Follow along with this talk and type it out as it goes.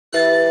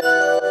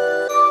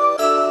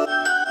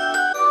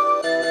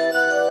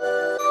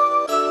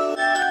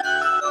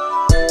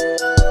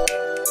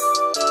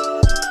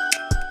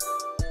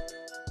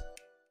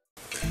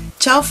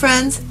Ciao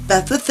friends,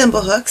 Beth with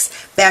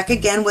ThimbleHooks, back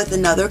again with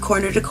another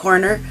corner to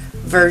corner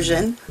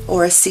version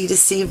or a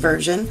C2C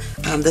version.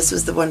 This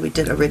was the one we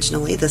did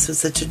originally. This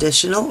was the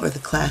traditional or the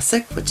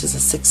classic, which is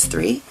a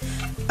 6/3.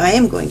 I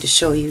am going to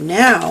show you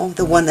now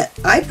the one that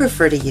I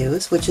prefer to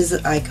use, which is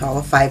I call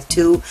a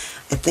 5/2.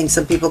 I think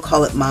some people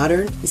call it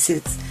modern. You see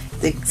it's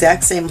the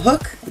exact same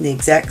hook and the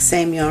exact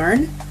same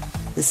yarn.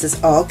 This is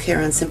all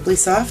Caron Simply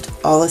Soft,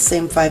 all the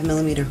same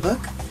 5mm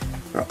hook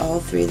for all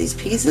three of these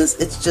pieces.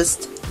 It's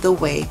just the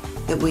way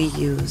that we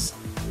use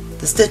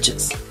the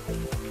stitches.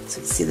 So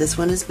you see this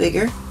one is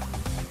bigger.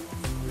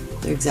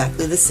 They're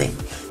exactly the same.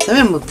 So I'm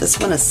going to move this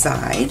one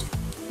aside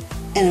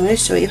and I'm going to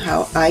show you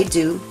how I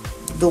do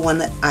the one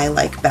that I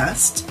like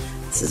best.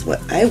 This is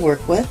what I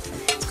work with.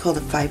 It's called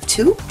a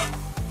 5/2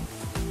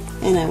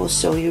 and I will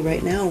show you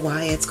right now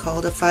why it's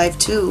called a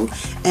 5/2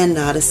 and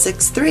not a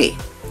 6/3.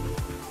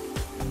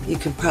 You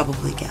can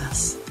probably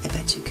guess. I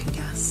bet you can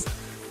guess.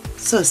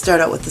 So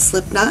start out with the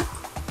slip knot.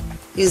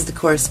 Use the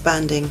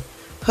corresponding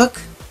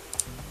hook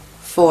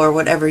for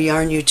whatever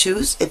yarn you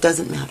choose. It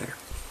doesn't matter.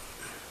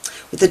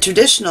 With the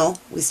traditional,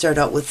 we start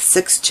out with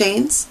 6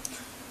 chains.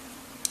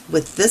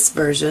 With this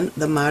version,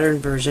 the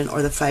modern version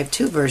or the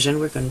 5/2 version,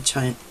 we're going to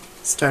try and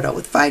start out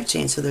with 5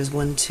 chains. So there's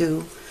 1,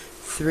 2,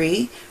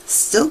 3.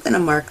 Still going to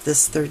mark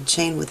this third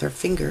chain with our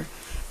finger,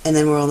 and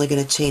then we're only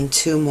going to chain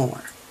 2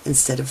 more.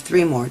 Instead of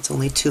 3 more, it's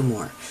only 2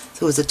 more.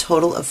 So it was a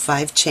total of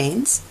 5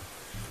 chains,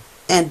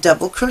 and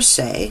double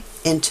crochet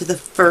into the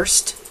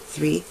first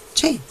 3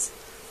 chains,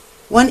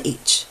 1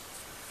 each.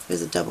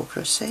 There's a double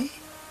crochet,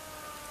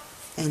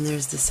 and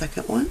there's the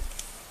second one,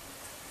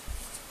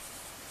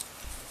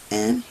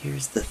 and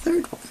here's the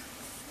third one.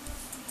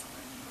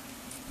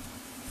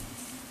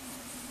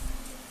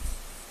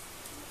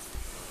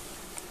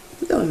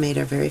 So we made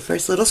our very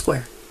first little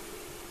square.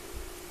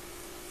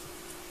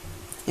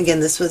 Again,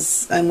 this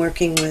was, I'm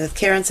working with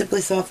Caron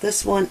Simply Soft.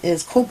 This one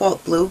is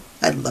Cobalt Blue.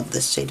 I love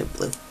this shade of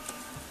blue.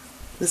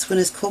 This one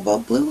is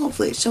Cobalt Blue.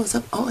 Hopefully it shows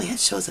up. Oh yeah, it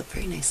shows up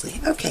very nicely.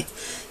 Okay,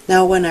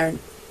 now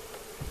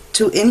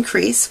to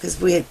increase,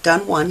 because we had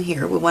done 1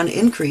 here, we want to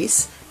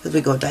increase because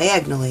we go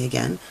diagonally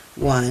again.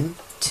 1,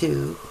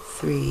 2,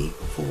 3,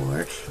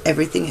 4.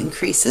 Everything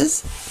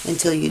increases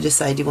until you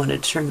decide you want to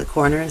turn the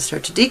corner and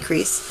start to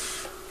decrease.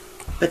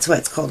 That's why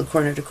it's called a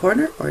corner to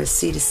corner or a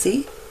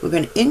C2C. We're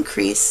going to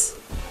increase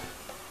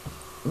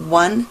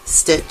 1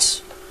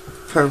 stitch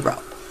per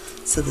row.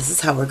 So this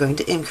is how we're going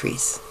to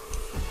increase.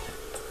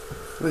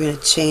 We're going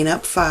to chain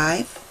up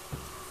 5.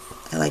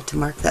 I like to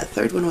mark that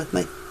third one with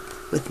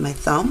my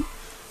thumb.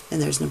 And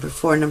there's number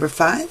 4, number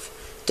 5.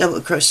 Double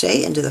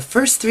crochet into the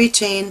first 3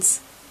 chains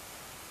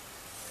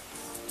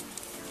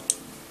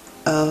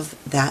of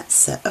that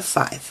set of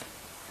 5.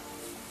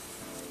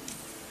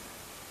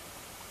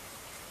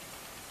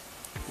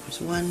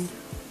 There's 1,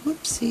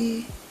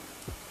 whoopsie,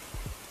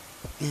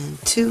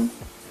 and 2,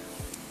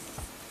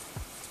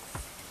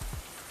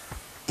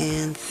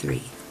 and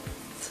 3.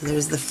 So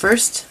there's the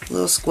first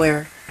little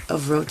square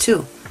of row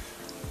 2.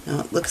 Now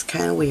it looks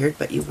kind of weird,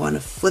 but you want to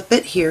flip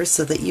it here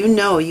so that you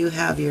know you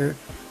have your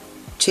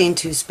chain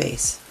 2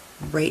 space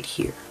right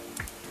here.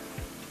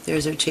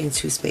 There's our chain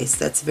 2 space.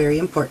 That's very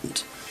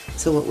important.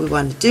 So what we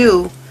want to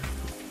do,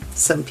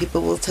 some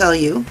people will tell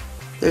you,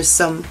 there's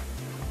some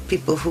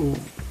people who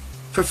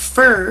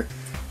prefer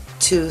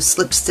to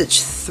slip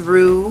stitch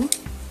through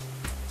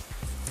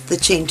the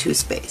chain 2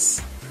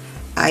 space.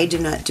 I do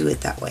not do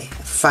it that way.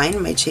 I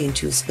find my chain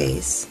 2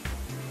 space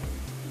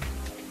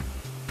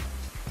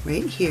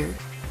right here,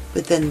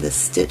 but then the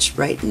stitch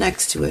right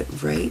next to it,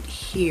 right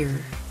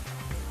here,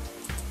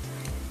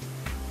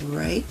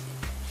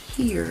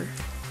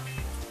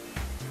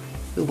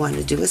 we want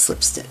to do a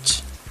slip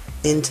stitch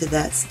into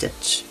that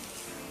stitch.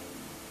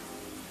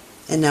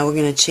 And now we're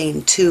going to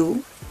chain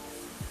 2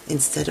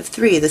 instead of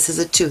 3. This is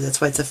a 2,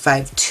 that's why it's a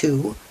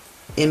 5/2.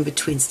 In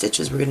between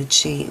stitches we're going to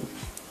chain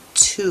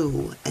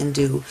 2 and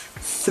do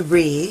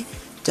 3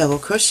 double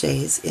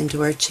crochets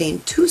into our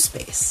chain 2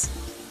 space.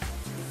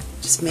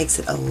 Just makes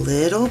it a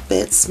little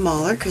bit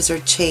smaller because our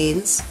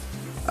chains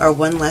are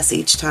 1 less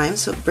each time,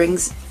 so it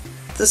brings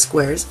the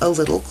squares a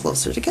little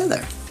closer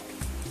together.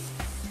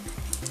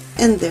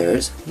 And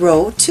there's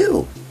row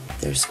 2.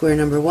 There's square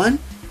number 1,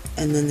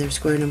 and then there's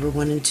square number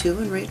 1 and 2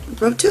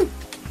 and row 2.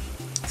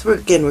 So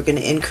again, we're going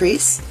to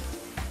increase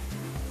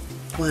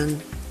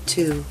 1,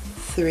 2,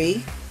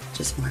 3.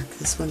 Just mark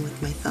this one with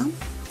my thumb.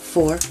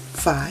 4,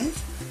 5,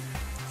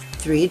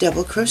 3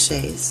 double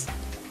crochets,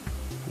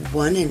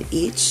 1 in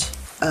each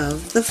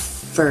of the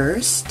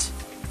first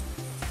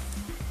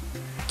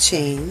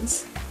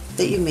chains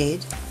that you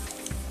made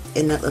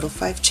in that little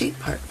 5 chain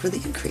part for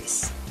the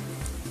increase.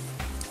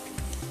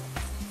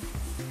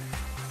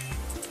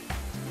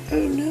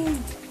 Oh no!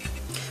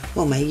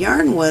 Well, my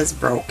yarn was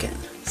broken,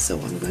 so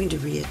I'm going to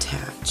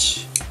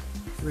reattach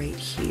right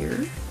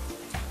here.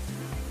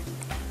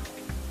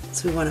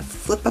 So we want to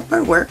flip up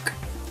our work,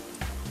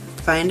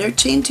 find our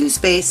chain 2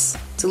 space.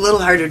 It's a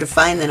little harder to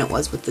find than it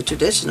was with the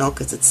traditional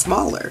because it's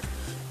smaller.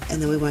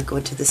 And then we want to go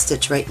into the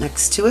stitch right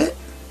next to it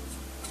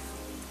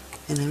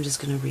and I'm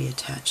just going to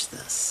reattach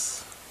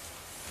this.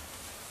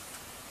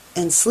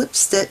 And slip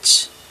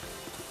stitch,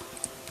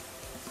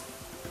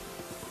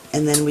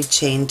 and then we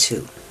chain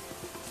 2.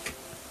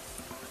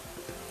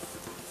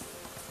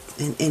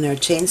 And in our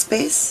chain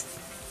space,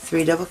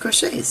 3 double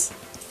crochets.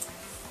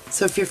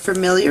 So if you're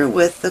familiar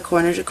with the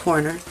corner to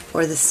corner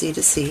or the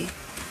C2C,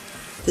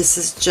 this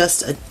is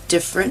just a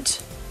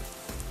different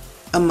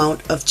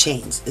amount of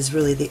chains, is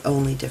really the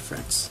only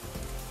difference.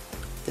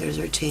 There's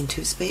our chain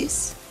 2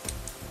 space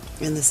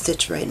and the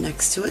stitch right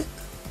next to it.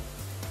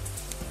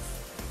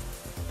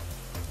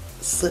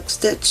 Slip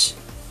stitch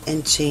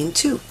and chain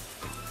 2.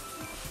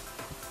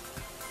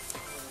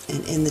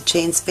 And in the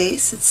chain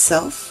space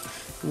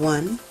itself,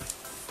 1,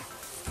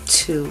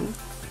 2,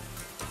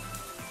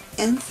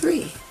 and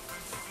 3.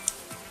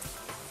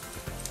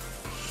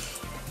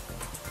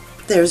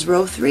 There's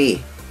row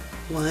 3.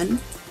 1,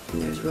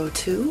 and there's row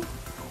 2,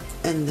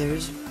 and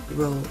there's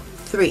row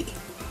 3.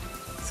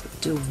 So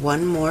do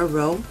one more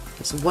row.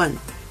 There's 1,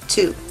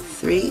 2,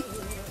 3,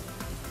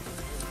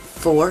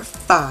 4,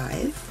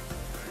 5.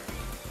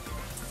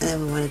 And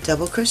then we want to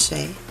double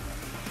crochet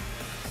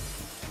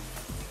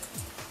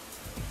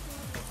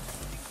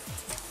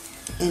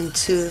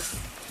into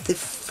the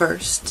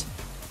first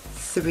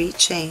 3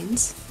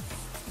 chains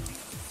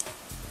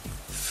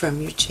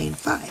from your chain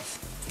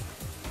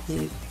 5.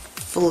 Then you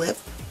flip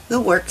the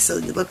work so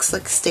it looks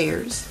like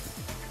stairs.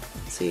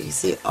 So you can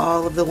see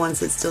all of the ones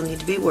that still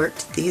need to be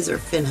worked. These are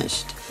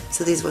finished,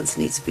 so these ones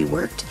need to be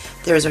worked.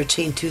 There's our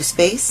chain 2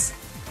 space.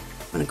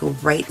 I'm going to go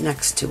right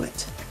next to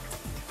it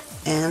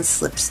and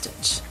slip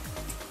stitch.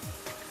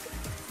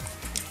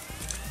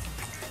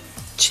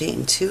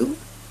 Chain 2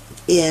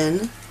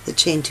 in the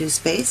chain 2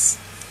 space.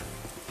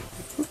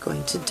 We're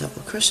going to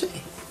double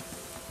crochet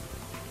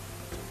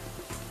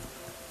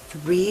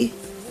 3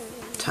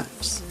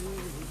 times.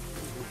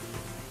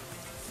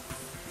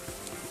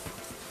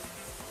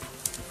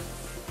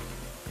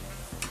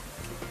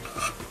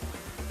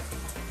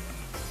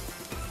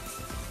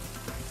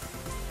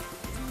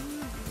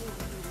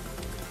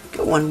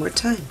 Go one more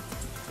time.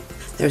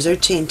 There's our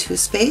chain 2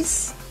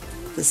 space.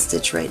 The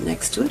stitch right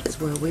next to it is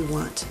where we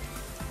want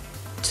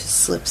to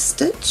slip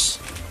stitch,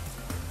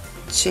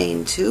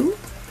 chain 2,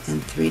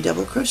 and 3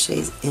 double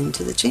crochets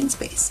into the chain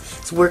space.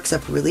 This works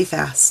up really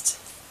fast.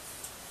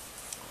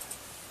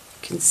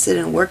 You can sit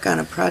and work on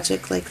a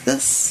project like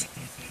this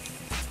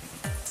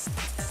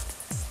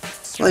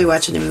while you're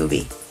watching a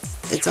movie.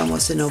 It's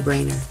almost a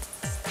no-brainer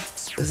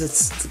because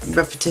it's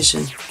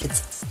repetition.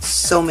 It's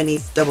so many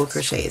double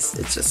crochets.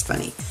 It's just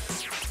funny.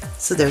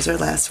 So there's our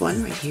last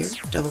one right here.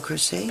 Double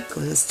crochet, go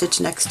to the stitch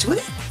next to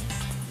it,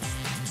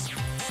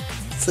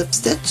 slip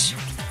stitch,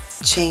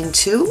 chain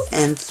 2,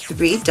 and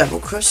 3 double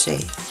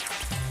crochet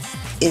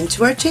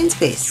into our chain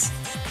space.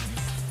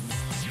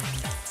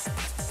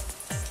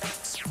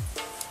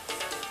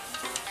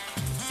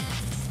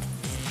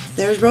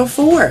 There's row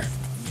 4.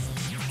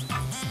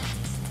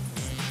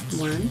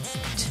 1,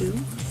 2,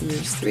 and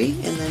there's 3,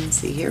 and then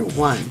see here,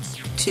 1,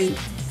 2,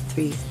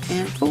 3,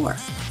 and 4.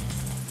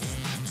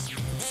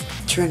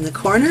 Turn the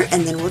corner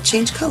and then we'll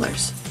change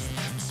colors.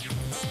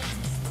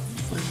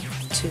 1,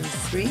 2,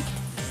 3.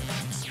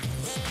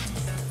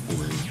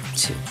 1,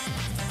 2.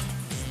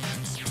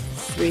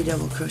 3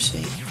 double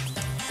crochet.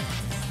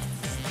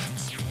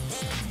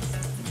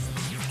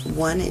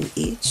 1 in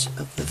each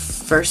of the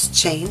first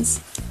chains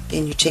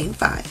in your chain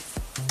 5.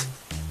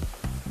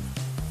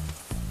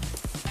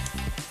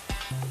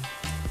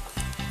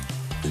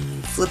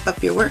 And flip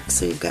up your work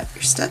so you've got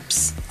your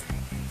steps.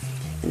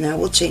 And now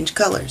we'll change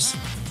colors.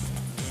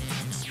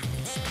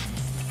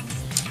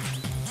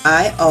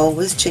 I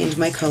always change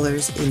my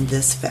colors in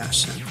this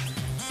fashion.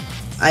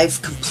 I've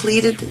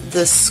completed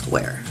this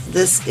square.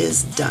 This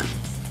is done.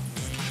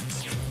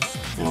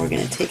 Now we're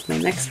going to take my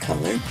next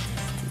color.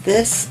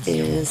 This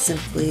is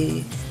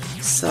simply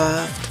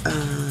soft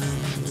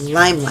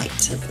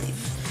limelight, I believe.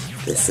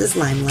 This is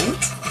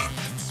limelight.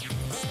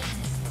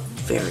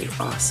 Very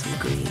awesome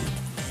green.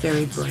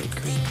 Very bright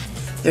green.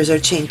 There's our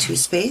chain 2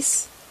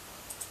 space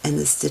and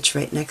the stitch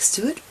right next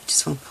to it. We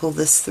just want to pull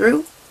this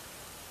through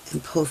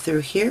and pull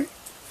through here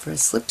for a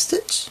slip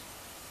stitch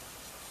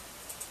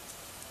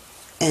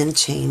and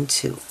chain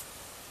 2.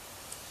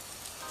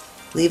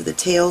 Leave the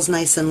tails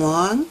nice and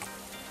long,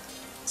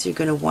 so you're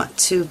going to want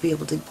to be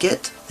able to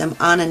get them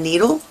on a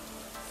needle.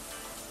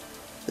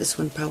 This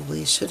one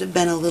probably should have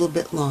been a little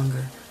bit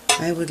longer.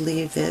 I would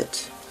leave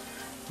it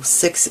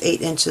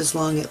 6-8 inches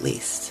long at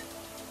least.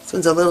 This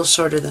one's a little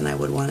shorter than I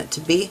would want it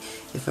to be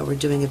if I were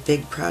doing a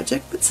big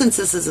project, but since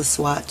this is a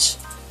swatch,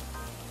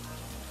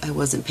 I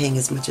wasn't paying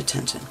as much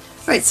attention.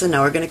 Alright, so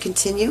now we're going to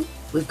continue.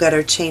 We've got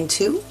our chain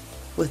 2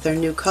 with our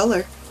new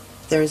color.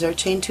 There's our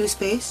chain 2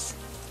 space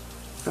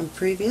from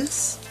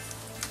previous.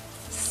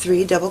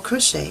 3 double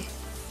crochet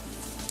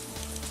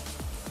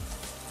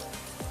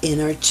in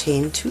our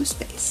chain 2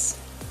 space.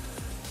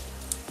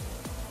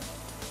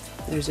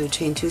 There's our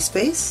chain 2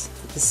 space,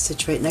 the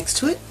stitch right next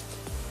to it.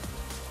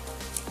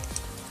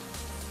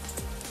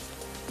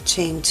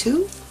 Chain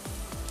 2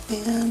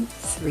 and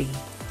 3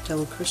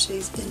 double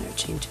crochets in our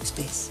chain 2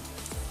 space.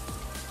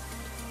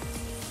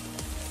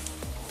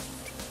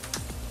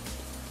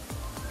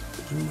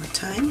 One more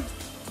time.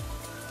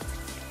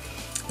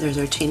 There's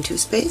our chain 2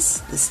 space,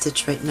 the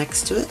stitch right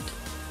next to it,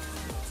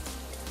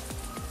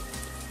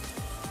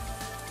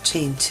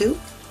 chain 2,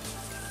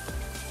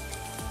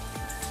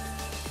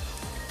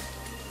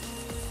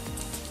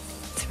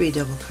 three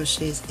double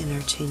crochets in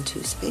our chain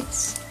 2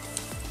 space,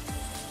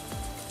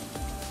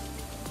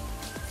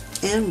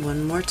 and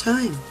one more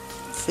time.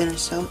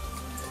 Finish out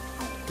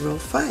row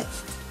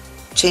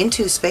 5. Chain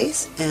 2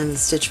 space and the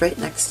stitch right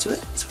next to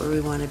it is where we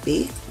want to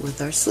be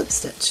with our slip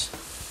stitch.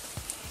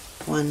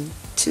 1,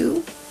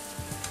 2,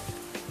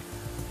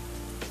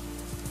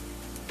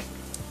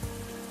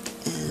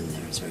 and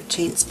there's our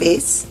chain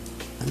space.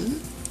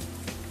 1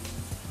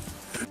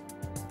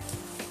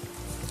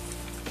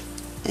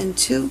 and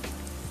 2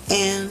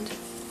 and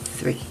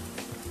 3.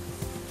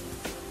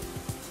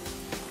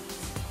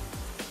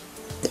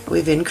 There,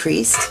 we've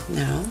increased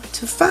now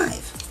to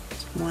 5.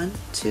 1,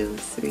 2,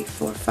 3,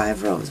 4,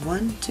 5 rows.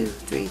 1, 2,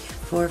 3,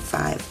 4,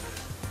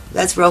 5.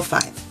 That's row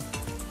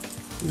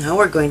 5. Now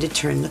we're going to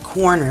turn the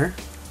corner.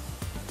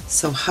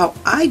 So how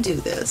I do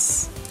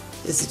this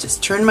is to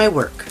just turn my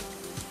work,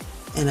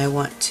 and I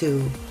want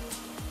to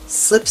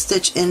slip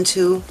stitch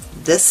into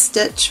this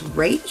stitch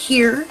right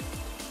here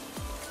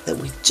that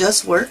we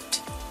just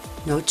worked.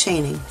 No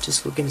chaining,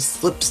 just we're going to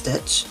slip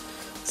stitch.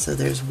 So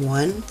there's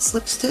 1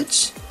 slip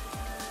stitch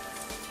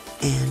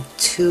and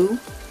 2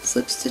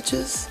 slip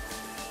stitches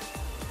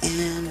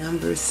and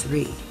number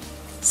 3.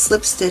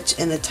 Slip stitch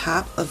in the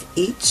top of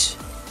each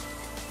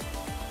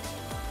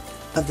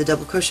of the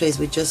double crochets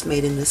we just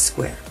made in this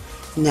square.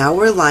 Now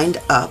we're lined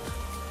up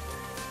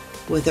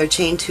with our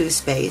chain 2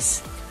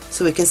 space,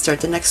 so we can start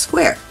the next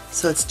square.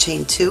 So it's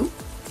chain 2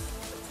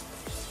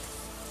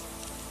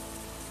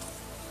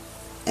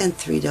 and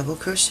 3 double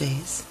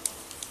crochets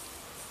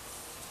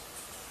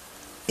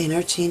in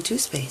our chain 2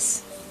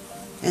 space,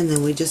 and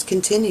then we just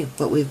continue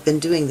what we've been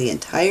doing the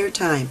entire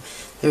time.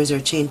 There's our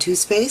chain 2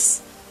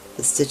 space,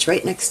 the stitch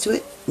right next to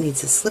it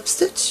needs a slip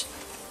stitch,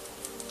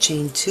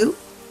 chain 2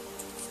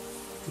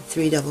 and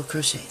 3 double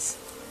crochets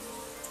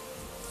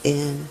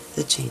in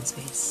the chain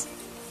space.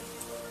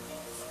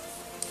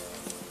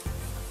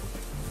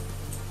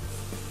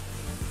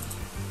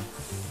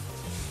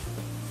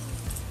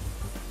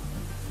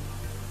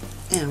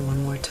 And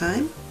one more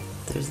time,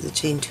 there's the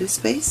chain 2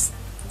 space,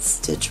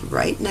 stitch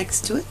right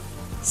next to it,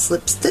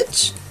 slip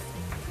stitch,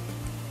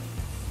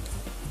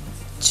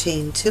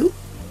 chain 2,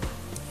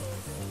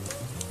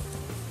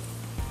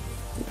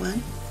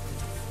 1,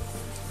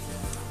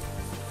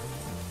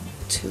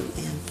 2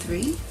 and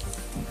 3,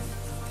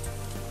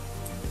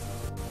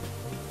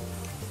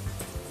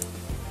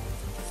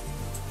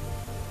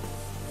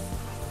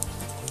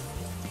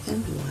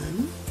 and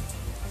 1,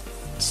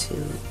 2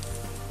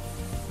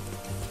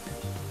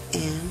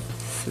 and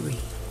 3.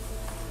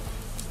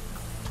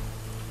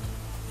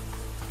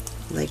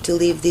 I like to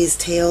leave these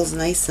tails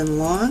nice and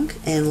long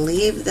and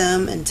leave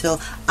them until,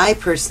 I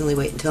personally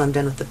wait until I'm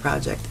done with the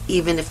project,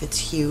 even if it's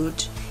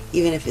huge,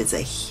 even if it's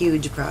a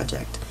huge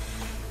project.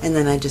 And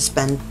then I just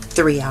spend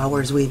 3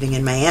 hours weaving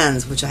in my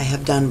ends, which I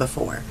have done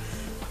before.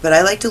 But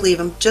I like to leave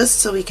them just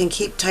so we can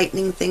keep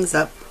tightening things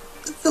up.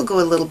 They'll go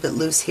a little bit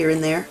loose here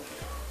and there.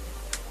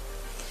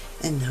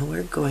 And now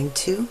we're going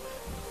to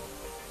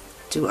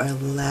do our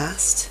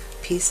last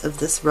piece of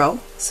this row.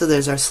 So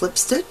there's our slip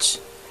stitch.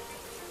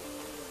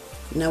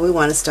 Now we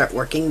want to start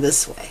working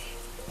this way.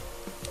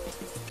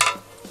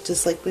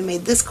 Just like we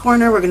made this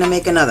corner, we're going to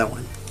make another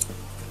one.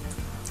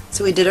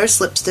 So we did our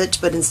slip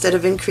stitch, but instead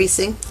of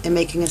increasing and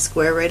making a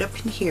square right up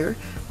in here,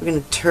 we're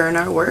going to turn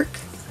our work.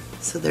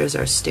 So there's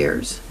our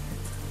stairs,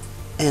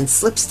 and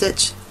slip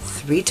stitch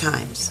 3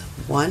 times.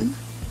 1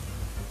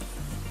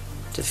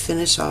 to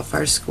finish off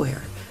our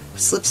square.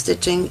 Slip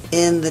stitching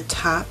in the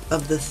top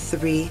of the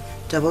 3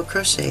 double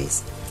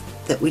crochets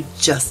that we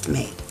just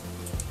made.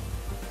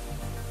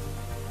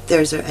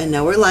 There's our, and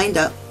now we're lined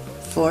up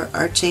for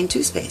our chain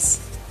 2 space,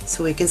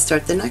 so we can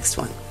start the next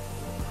one.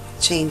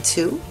 Chain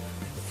 2,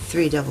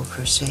 3 double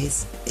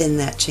crochets in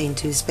that chain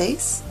 2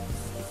 space,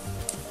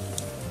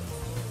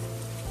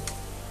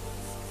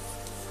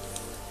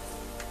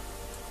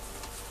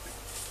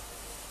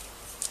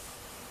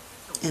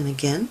 and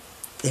again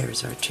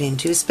there's our chain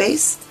 2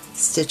 space,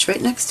 stitch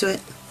right next to it.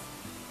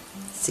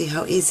 See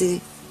how easily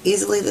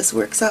this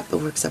works up? It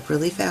works up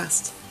really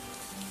fast.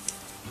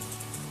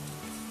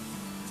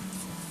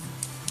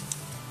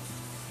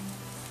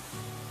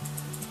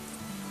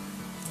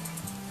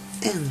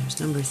 And there's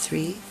number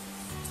 3.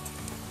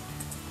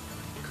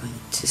 Going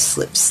to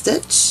slip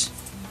stitch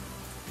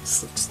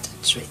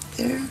right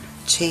there,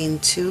 chain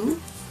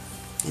 2,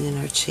 and in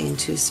our chain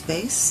 2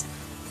 space,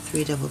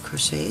 3 double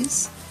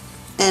crochets.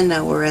 And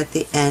now we're at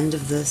the end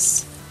of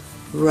this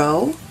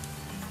row.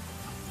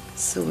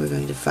 So we're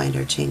going to find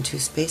our chain 2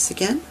 space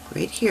again,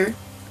 right here.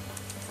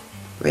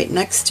 Right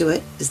next to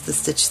it is the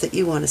stitch that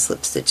you want to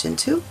slip stitch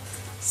into.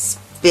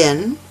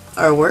 Spin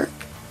our work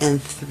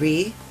and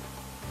 3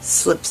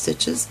 slip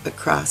stitches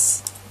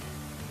across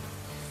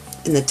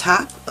in the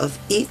top of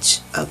each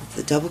of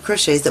the double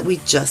crochets that we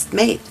just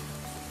made.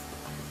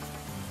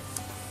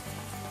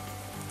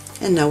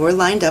 And now we're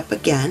lined up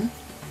again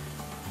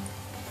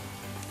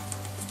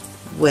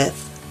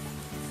with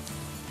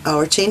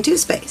our chain 2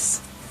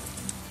 space.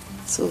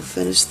 So we'll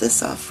finish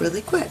this off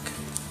really quick.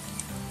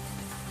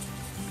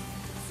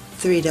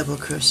 3 double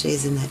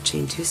crochets in that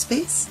chain 2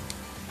 space.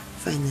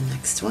 Find the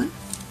next one.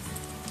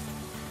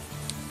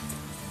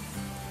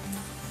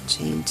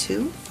 Chain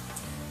 2.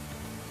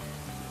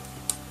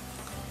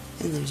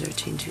 And there's our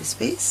chain 2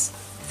 space.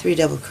 3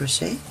 double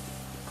crochet.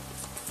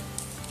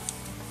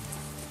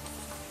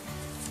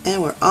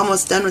 And we're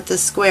almost done with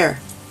this square.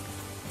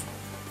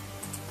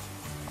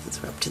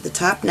 We're up to the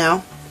top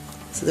now.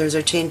 So there's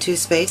our chain 2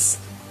 space.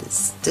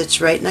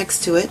 Stitch right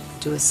next to it.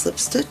 Do a slip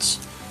stitch.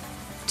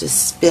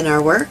 Just spin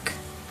our work.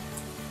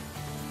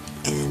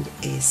 And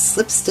a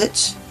slip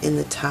stitch in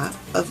the top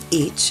of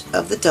each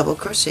of the double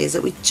crochets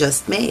that we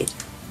just made.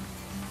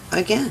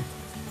 Again.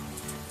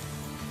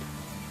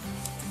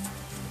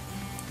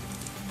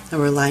 And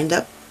we're lined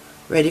up,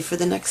 ready for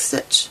the next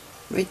stitch.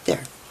 Right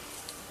there.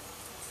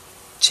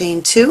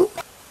 Chain 2.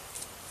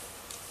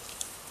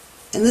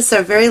 And this is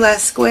our very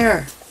last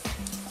square.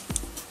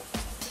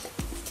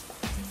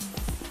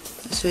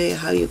 I'll show you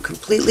how you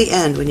completely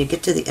end when you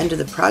get to the end of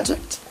the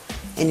project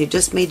and you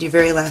just made your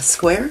very last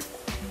square.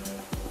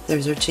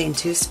 There's our chain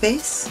 2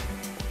 space.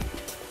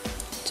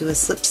 Do a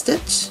slip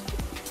stitch.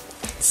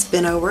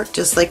 Spin our work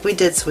just like we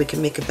did so we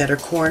can make a better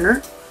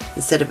corner.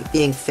 Instead of it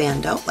being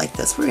fanned out like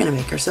this, we're going to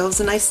make ourselves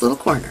a nice little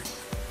corner.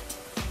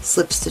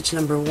 Slip stitch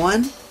number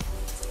 1,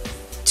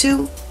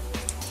 2,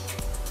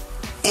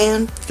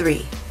 and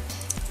 3.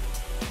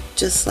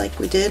 Just like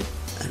we did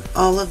on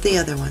all of the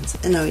other ones.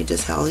 And now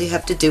all you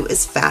have to do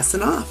is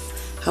fasten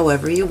off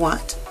however you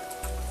want.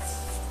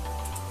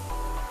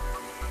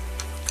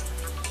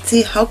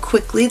 See how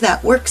quickly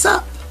that works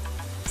up.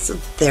 So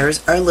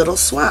there's our little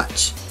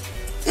swatch.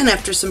 And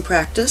after some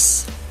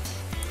practice,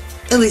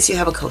 at least you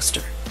have a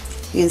coaster.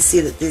 You can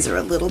see that these are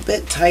a little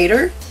bit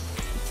tighter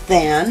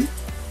than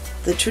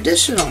the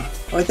traditional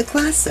or the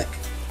classic.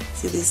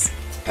 See, these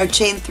our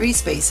chain 3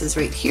 spaces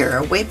right here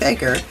are way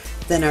bigger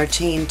than our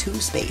chain 2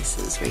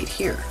 spaces right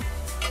here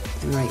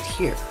and right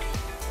here.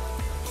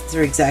 These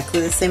are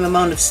exactly the same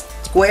amount of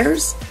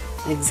squares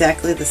and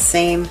exactly the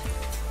same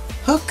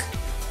hook,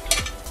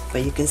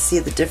 but you can see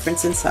the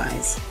difference in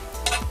size,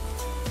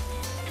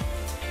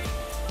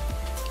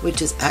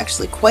 which is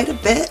actually quite a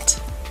bit.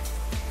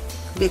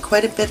 Be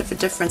quite a bit of a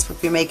difference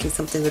if you're making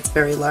something that's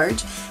very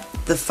large.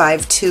 The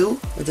 5/2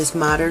 or this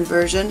modern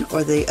version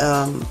or the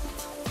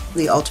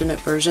alternate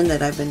version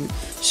that I've been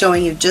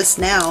showing you just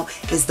now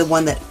is the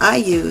one that I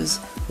use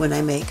when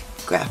I make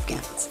graph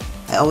gowns.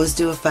 I always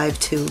do a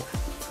 5/2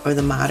 or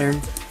the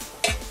modern.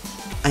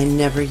 I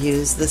never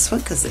use this one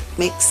because it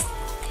makes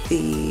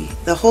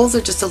the holes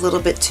are just a little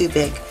bit too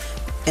big,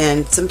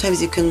 and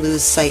sometimes you can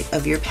lose sight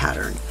of your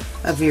pattern,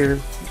 of your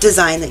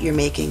design that you're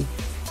making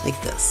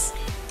like this.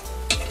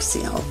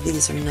 See, all of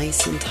these are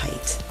nice and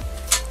tight.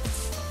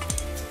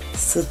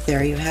 So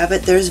there you have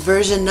it. There's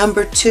version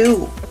number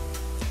 2.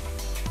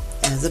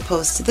 As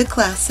opposed to the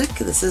classic,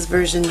 this is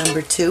version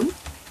number 2,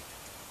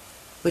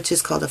 which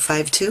is called a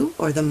 5/2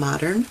 or the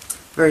modern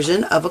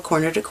version of a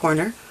corner to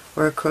corner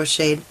or a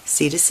crocheted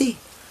C2C.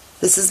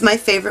 This is my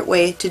favorite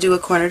way to do a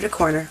corner to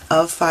corner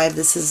of 5.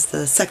 This is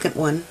the second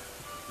one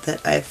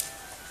that I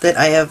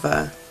have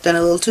done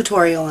a little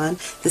tutorial on.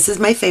 This is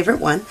my favorite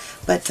one,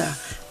 but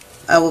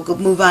I will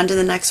move on to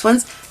the next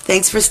ones.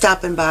 Thanks for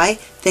stopping by.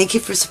 Thank you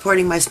for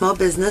supporting my small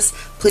business.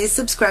 Please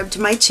subscribe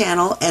to my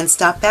channel and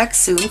stop back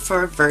soon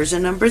for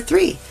version number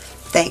 3.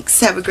 Thanks.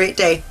 Have a great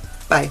day.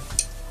 Bye.